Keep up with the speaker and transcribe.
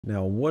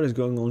Now, what is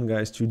going on,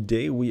 guys?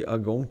 Today we are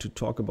going to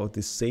talk about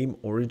the same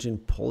origin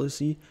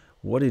policy,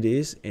 what it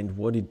is and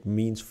what it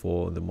means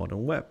for the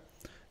modern web.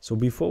 So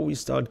before we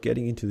start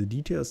getting into the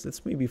details,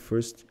 let's maybe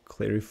first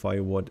clarify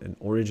what an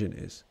origin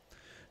is.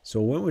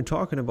 So when we're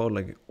talking about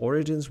like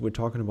origins, we're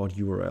talking about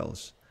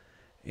URLs.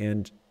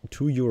 And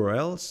two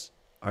URLs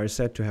are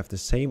said to have the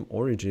same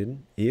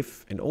origin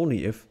if and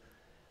only if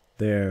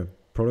their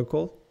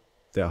protocol,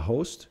 their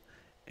host,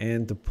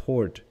 and the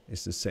port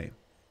is the same.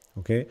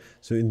 Okay,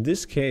 so in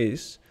this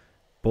case,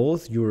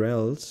 both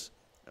URLs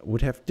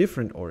would have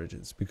different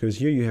origins because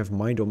here you have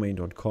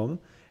mydomain.com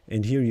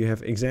and here you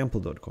have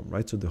example.com,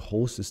 right? So the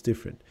host is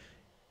different.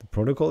 The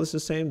protocol is the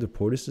same, the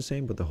port is the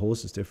same, but the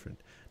host is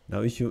different. Now,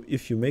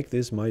 if you make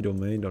this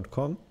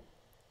mydomain.com,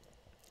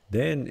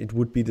 then it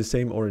would be the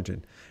same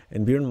origin.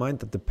 And bear in mind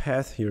that the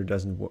path here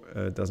doesn't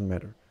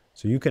matter.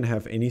 So you can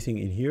have anything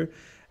in here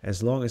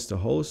as long as the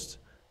host,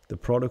 the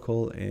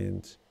protocol,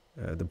 and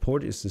the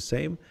port is the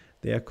same.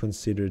 They are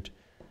considered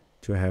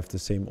to have the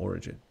same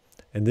origin.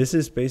 And this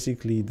is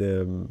basically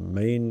the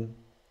main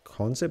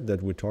concept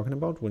that we're talking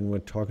about when we're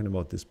talking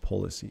about this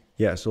policy.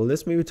 Yeah, so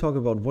let's maybe talk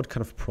about what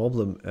kind of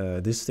problem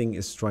this thing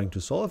is trying to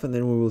solve, and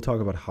then we will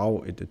talk about how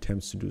it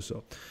attempts to do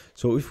so.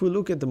 So if we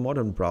look at the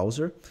modern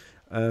browser,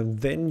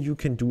 then you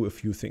can do a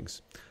few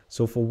things.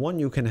 So for one,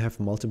 you can have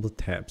multiple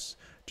tabs.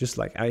 Just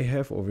like I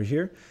have over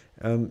here,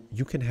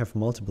 you can have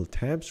multiple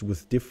tabs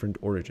with different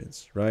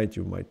origins, right?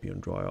 You might be on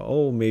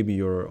Draw.io, maybe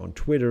you're on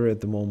Twitter at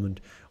the moment,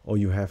 or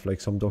you have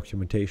like some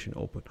documentation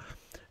open.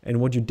 And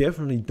what you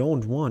definitely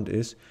don't want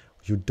is,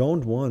 you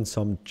don't want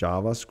some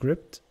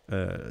JavaScript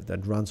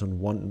that runs on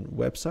one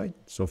website.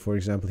 So for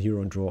example,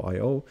 here on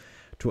Draw.io,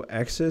 to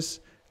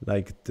access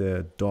like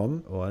the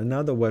DOM or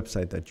another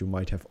website that you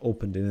might have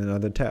opened in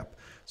another tab.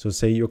 So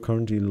say you're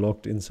currently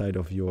logged inside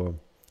of your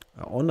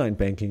online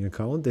banking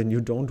account, then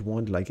you don't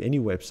want like any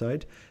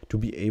website to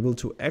be able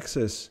to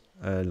access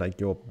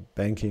like your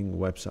banking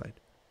website,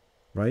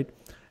 right?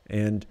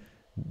 And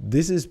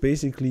this is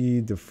basically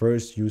the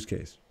first use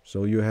case.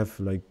 So you have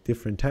like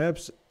different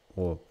tabs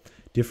or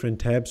different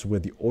tabs where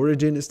the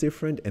origin is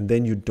different, and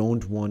then you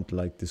don't want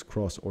like this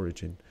cross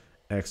origin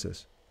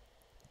access.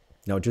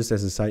 Now, just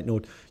as a side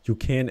note, you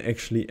can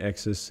actually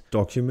access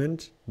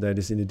document that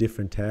is in a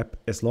different tab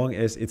as long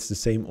as it's the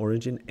same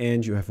origin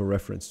and you have a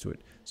reference to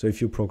it. So if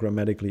you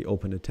programmatically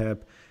open a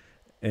tab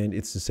and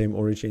it's the same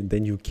origin,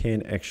 then you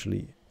can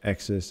actually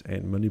access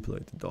and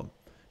manipulate the DOM.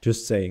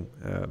 Just saying,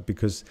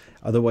 because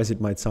otherwise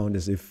it might sound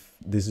as if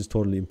this is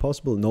totally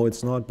impossible. No,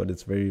 it's not, but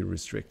it's very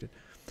restricted.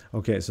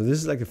 Okay, so this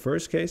is like the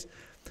first case.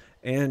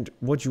 And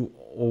what's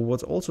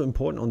also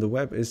important on the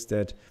web is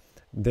that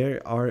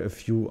there are a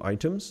few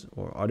items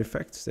or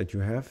artifacts that you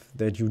have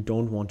that you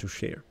don't want to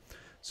share.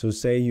 So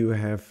say you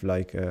have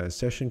like a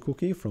session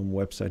cookie from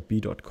website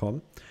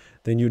b.com,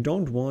 then you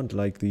don't want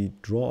like the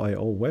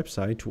Draw.io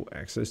website to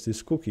access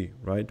this cookie,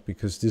 right?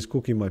 Because this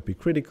cookie might be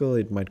critical,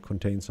 it might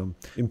contain some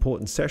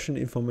important session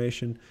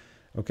information.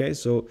 Okay,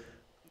 so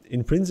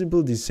in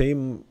principle, the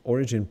same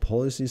origin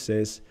policy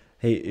says,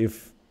 hey,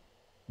 if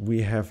we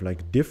have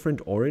like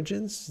different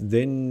origins,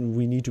 then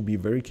we need to be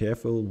very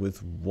careful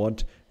with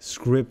what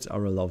scripts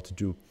are allowed to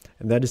do.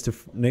 And that is the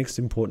next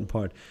important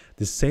part.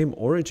 The same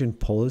origin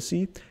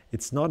policy,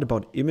 it's not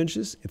about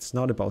images, it's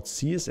not about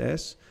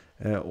CSS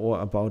or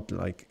about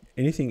like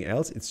anything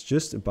else, it's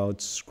just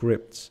about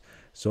scripts.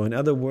 So in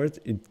other words,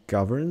 it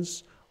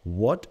governs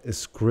what a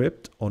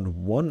script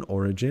on one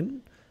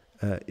origin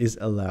is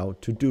allowed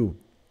to do.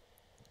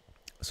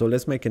 So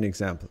let's make an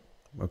example,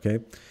 okay?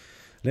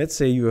 Let's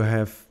say you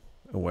have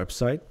a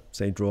website,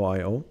 say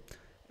Draw.io,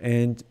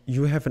 and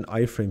you have an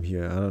iframe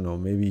here. I don't know,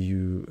 maybe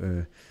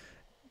you,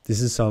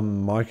 this is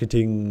some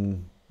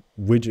marketing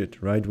widget,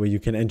 right? Where you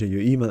can enter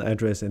your email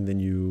address and then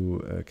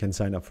you can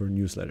sign up for a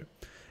newsletter.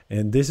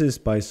 And this is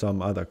by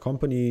some other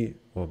company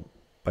or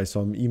by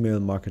some email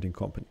marketing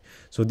company.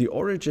 So the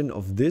origin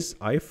of this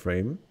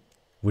iframe,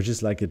 which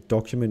is like a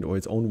document or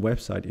its own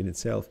website in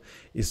itself,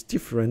 is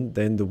different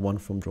than the one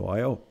from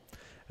Draw.io.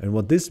 And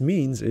what this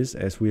means is,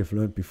 as we have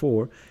learned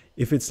before,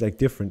 if it's like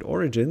different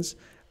origins,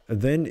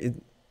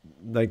 then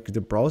like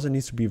the browser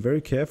needs to be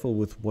very careful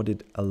with what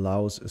it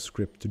allows a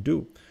script to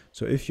do.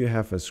 So if you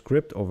have a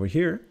script over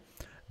here,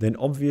 then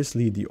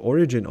obviously the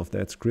origin of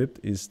that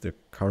script is the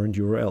current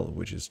URL,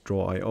 which is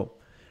Draw.io.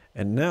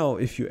 And now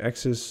if you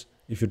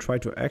try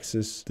to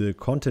access the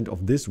content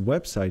of this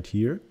website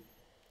here,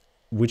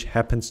 which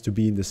happens to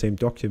be in the same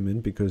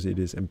document because it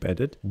is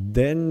embedded,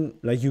 then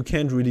like you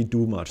can't really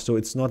do much. So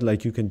it's not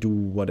like you can do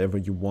whatever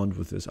you want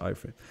with this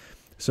iframe.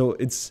 So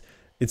it's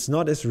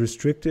not as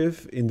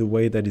restrictive in the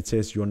way that it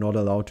says you're not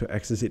allowed to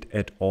access it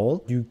at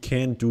all. You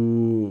cannot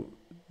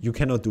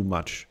do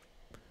much,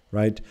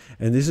 right?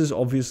 And this is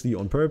obviously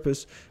on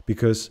purpose,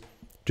 because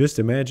just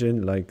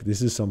imagine like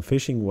this is some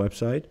phishing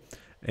website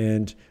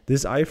and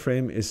this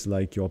iframe is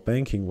like your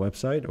banking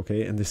website,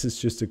 okay? And this is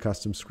just a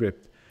custom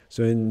script.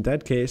 So in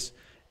that case,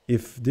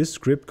 if this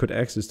script could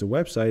access the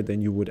website,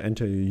 then you would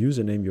enter your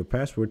username, your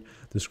password.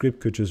 The script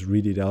could just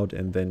read it out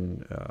and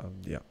then,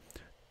 yeah,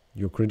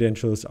 your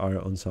credentials are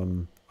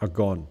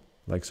gone,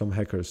 like some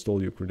hacker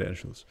stole your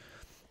credentials.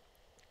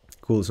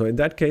 Cool. So in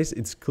that case,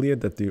 it's clear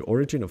that the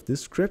origin of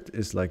this script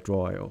is like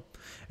draw.io.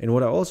 And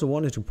what I also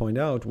wanted to point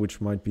out,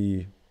 which might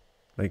be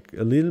like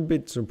a little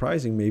bit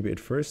surprising maybe at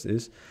first,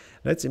 is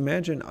let's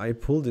imagine I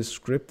pull this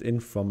script in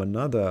from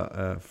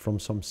another, from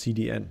some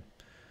CDN.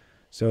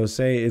 So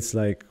say it's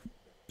like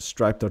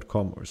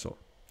stripe.com or so.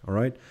 All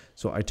right.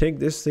 So I take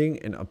this thing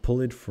and I pull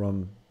it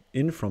from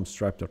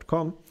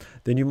stripe.com.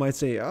 Then you might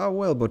say, oh,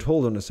 well, but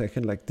hold on a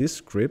second, like this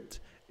script,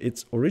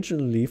 it's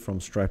originally from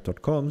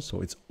stripe.com,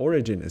 so its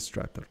origin is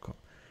stripe.com.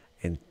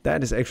 And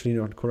that is actually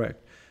not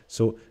correct.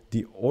 So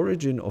the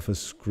origin of a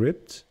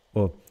script,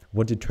 or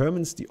what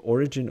determines the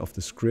origin of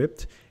the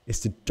script, is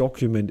the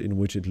document in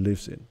which it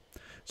lives in.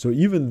 So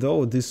even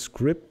though this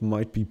script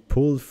might be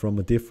pulled from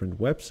a different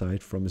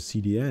website, from a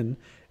CDN,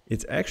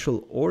 its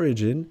actual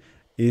origin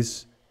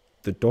is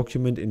the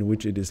document in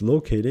which it is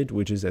located,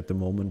 which is at the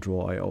moment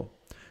draw.io.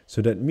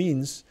 So that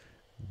means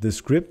the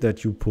script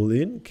that you pull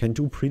in can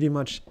do pretty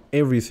much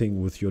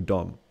everything with your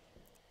DOM,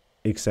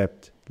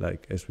 except,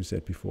 like as we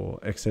said before,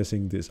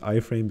 accessing this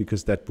iframe,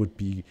 because that would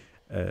be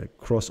a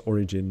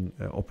cross-origin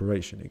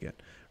operation again,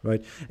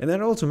 right? And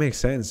that also makes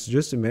sense.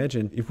 Just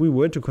imagine if we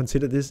were to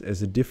consider this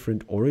as a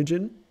different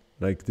origin,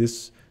 like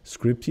this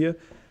script here,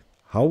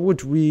 how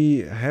would we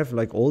have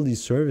like all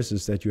these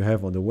services that you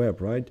have on the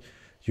web, right?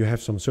 You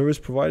have some service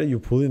provider, you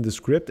pull in the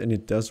script and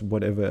it does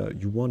whatever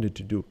you want it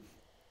to do.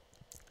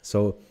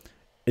 So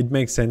it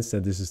makes sense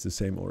that this is the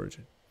same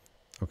origin.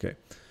 Okay.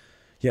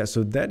 Yeah,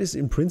 so that is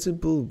in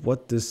principle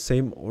what the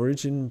same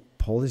origin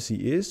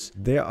policy is.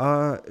 There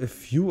are a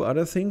few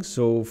other things.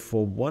 So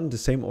for one, the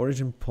same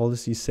origin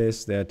policy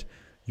says that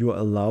you are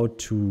allowed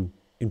to,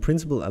 in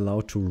principle,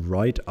 allowed to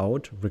write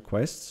out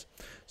requests.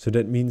 So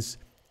that means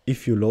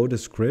if you load a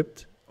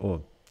script,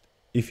 or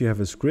if you have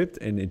a script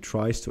and it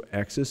tries to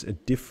access a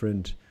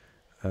different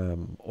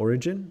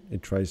origin, you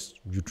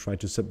try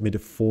to submit a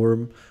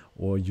form,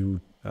 or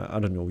you I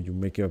don't know, you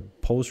make a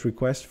post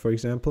request, for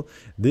example,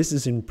 this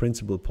is in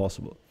principle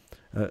possible.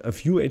 A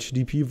few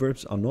HTTP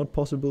verbs are not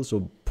possible,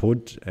 so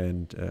put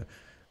and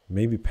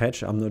maybe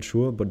patch, I'm not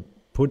sure, but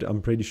put,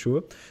 I'm pretty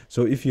sure.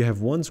 So if you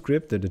have one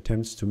script that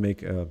attempts to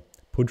make a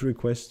put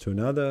request to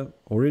another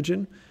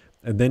origin,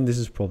 and then this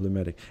is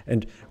problematic.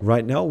 And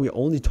right now we're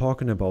only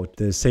talking about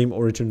the same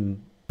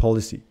origin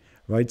policy,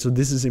 right? So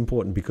this is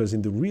important, because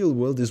in the real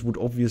world this would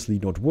obviously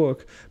not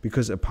work,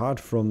 because apart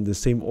from the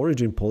same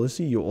origin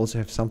policy, you also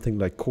have something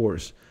like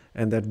CORS,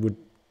 and that would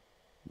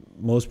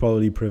most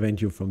probably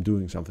prevent you from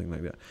doing something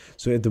like that.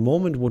 So at the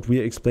moment what we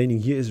are explaining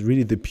here is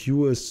really the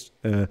pure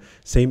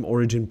same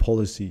origin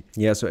policy.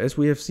 Yeah, so as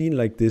we have seen,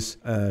 like this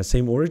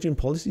same origin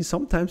policy,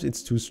 sometimes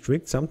it's too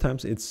strict,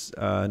 sometimes it's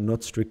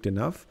not strict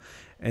enough.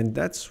 And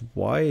that's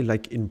why,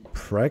 like in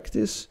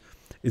practice,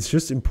 it's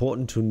just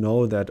important to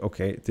know that,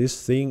 okay,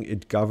 this thing,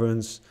 it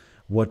governs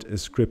what a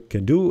script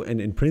can do.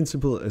 And in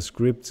principle, a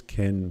script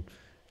can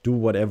do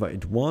whatever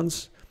it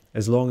wants,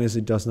 as long as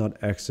it does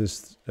not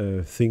access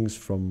things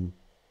from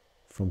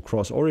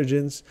cross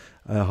origins.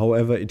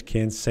 However, it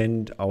can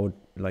send out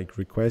like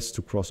requests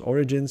to cross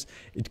origins.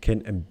 It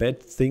can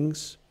embed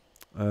things,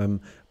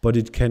 but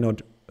it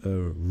cannot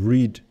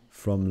read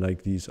from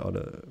like these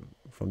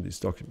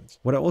documents.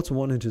 What I also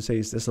wanted to say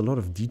is there's a lot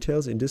of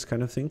details in this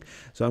kind of thing.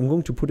 So I'm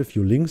going to put a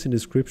few links in the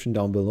description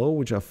down below,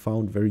 which I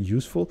found very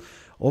useful.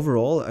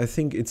 Overall, I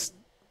think it's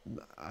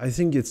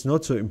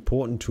not so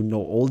important to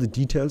know all the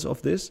details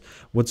of this.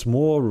 What's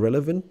more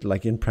relevant,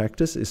 like in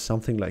practice, is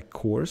something like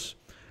CORS,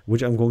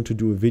 which I'm going to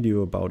do a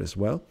video about as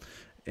well,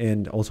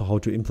 and also how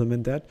to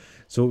implement that.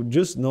 So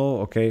just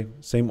know, okay,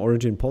 same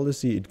origin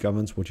policy, it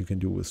governs what you can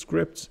do with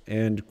scripts,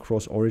 and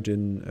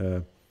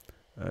cross-origin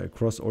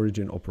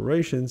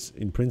operations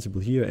in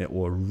principle here,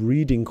 or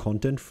reading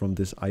content from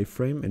this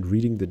iframe and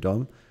reading the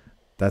DOM,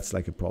 that's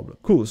like a problem.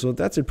 Cool, so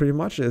that's it pretty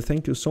much.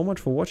 Thank you so much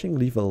for watching.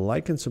 Leave a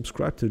like and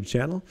subscribe to the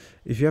channel.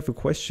 If you have a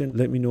question,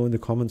 let me know in the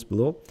comments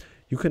below.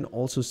 You can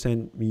also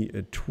send me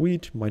a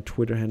tweet. My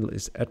Twitter handle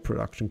is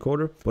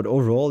 @productioncoder. But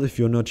overall, if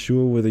you're not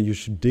sure whether you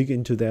should dig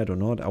into that or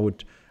not, I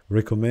would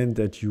recommend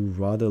that you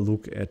rather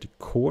look at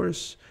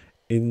CORS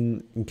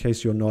in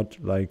case you're not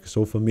like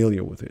so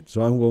familiar with it.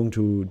 So I'm going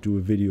to do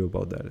a video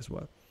about that as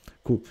well.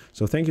 Cool.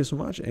 So thank you so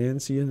much,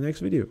 and see you in the next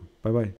video. Bye bye.